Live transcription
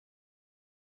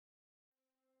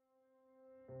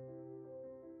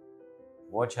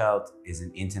War Child is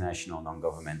an international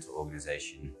non-governmental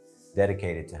organization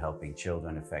dedicated to helping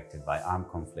children affected by armed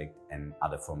conflict and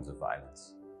other forms of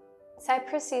violence.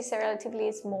 Cyprus is a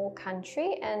relatively small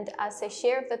country, and as a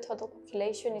share of the total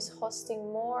population is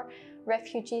hosting more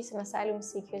refugees and asylum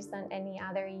seekers than any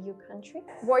other EU country.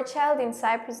 War Child in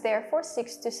Cyprus therefore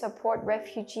seeks to support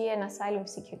refugee and asylum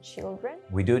seeker children.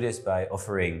 We do this by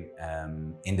offering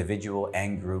individual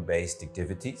and group-based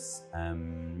activities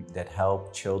that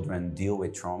help children deal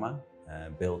with trauma,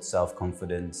 build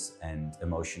self-confidence and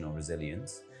emotional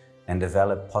resilience, and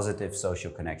develop positive social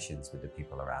connections with the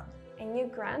people around them. A new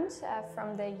grant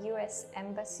from the US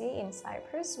Embassy in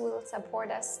Cyprus will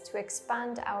support us to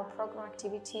expand our program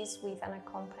activities with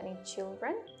unaccompanied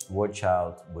children. War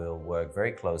Child will work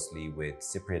very closely with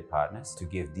Cypriot partners to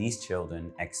give these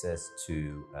children access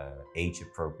to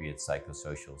age-appropriate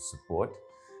psychosocial support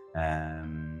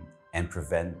and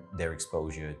prevent their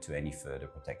exposure to any further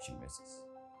protection risks.